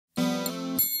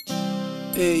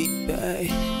Hey, hey.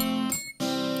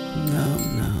 No,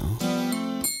 no.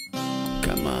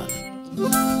 Come on.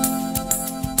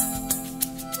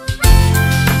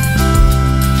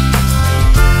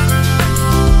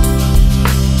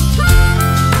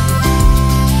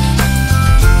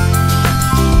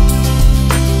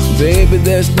 Baby,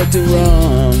 there's nothing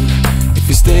wrong if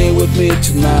you stay with me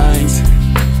tonight.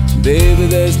 Baby,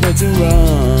 there's nothing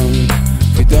wrong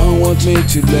if you don't want me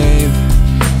to leave.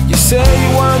 You say you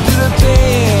wanna do the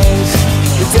things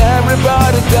that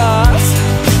everybody does.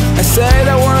 I said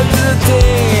I wanna do the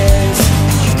things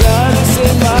that is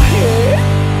in my head.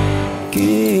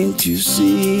 Can't you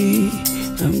see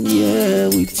I'm here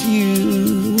with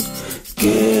you?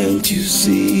 Can't you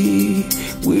see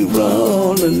we're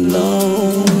all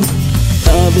alone?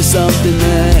 Love is something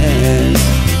else.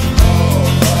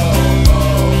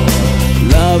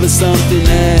 Love is something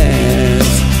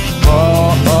else.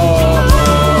 Oh, oh,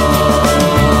 oh.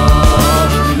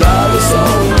 Love is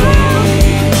all we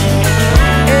need.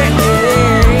 Eh,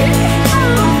 eh.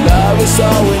 Love is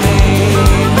all we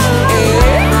need.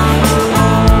 Eh.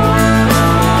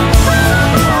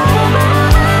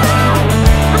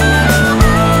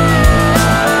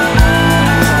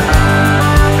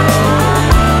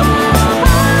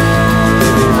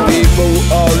 People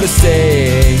always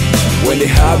say when they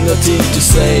have nothing to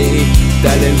say,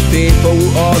 that them people who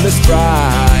always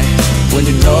cry when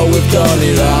they know we've done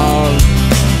it all.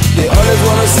 They always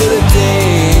wanna see the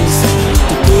things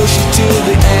to push you to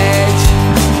the edge.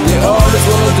 They always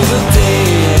wanna do the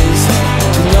things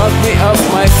to knock me off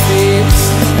my feet.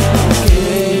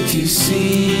 Can't you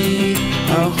see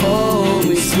our home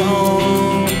is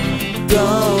home?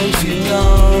 Don't you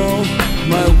know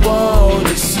my world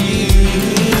is you?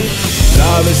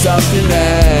 Love is something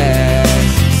else.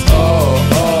 Oh,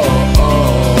 oh,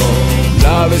 oh.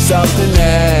 Love is something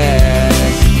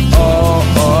else. Oh,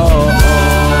 oh,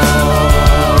 oh.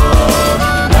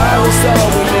 Love is all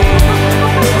we need.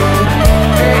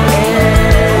 Hey,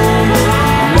 hey.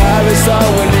 Love is all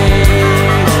we need.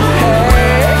 Hey.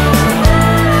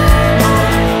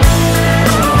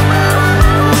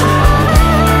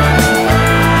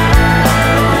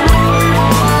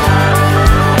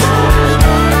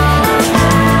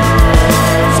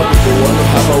 Some people wanna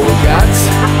have what we got.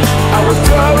 I will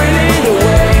throw it in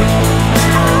away.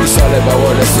 It's all about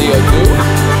what I see you do.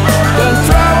 Don't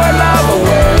throw our love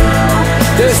away.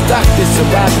 This tactics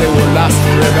about they will last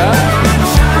forever.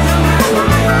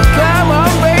 Come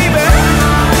on, baby.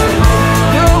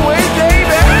 Do it,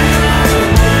 baby.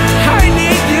 I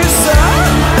need you, sir.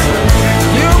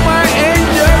 You my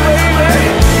angel, baby.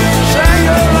 Shine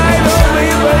your light on me,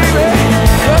 baby.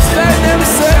 Just let them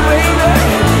say, baby,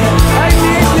 I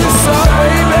need you so,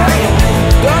 baby.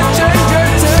 Don't change your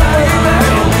tune, baby.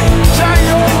 Shine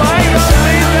your light on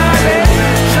me, darling.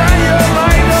 Shine your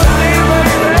light on me,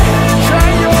 baby.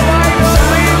 Shine your light on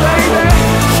me, baby.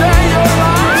 Shine your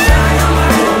light.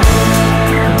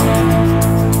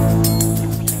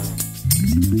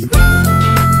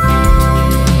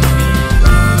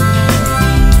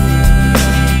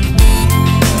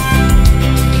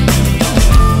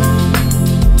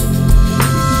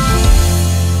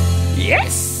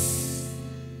 Yes.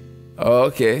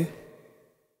 Okay.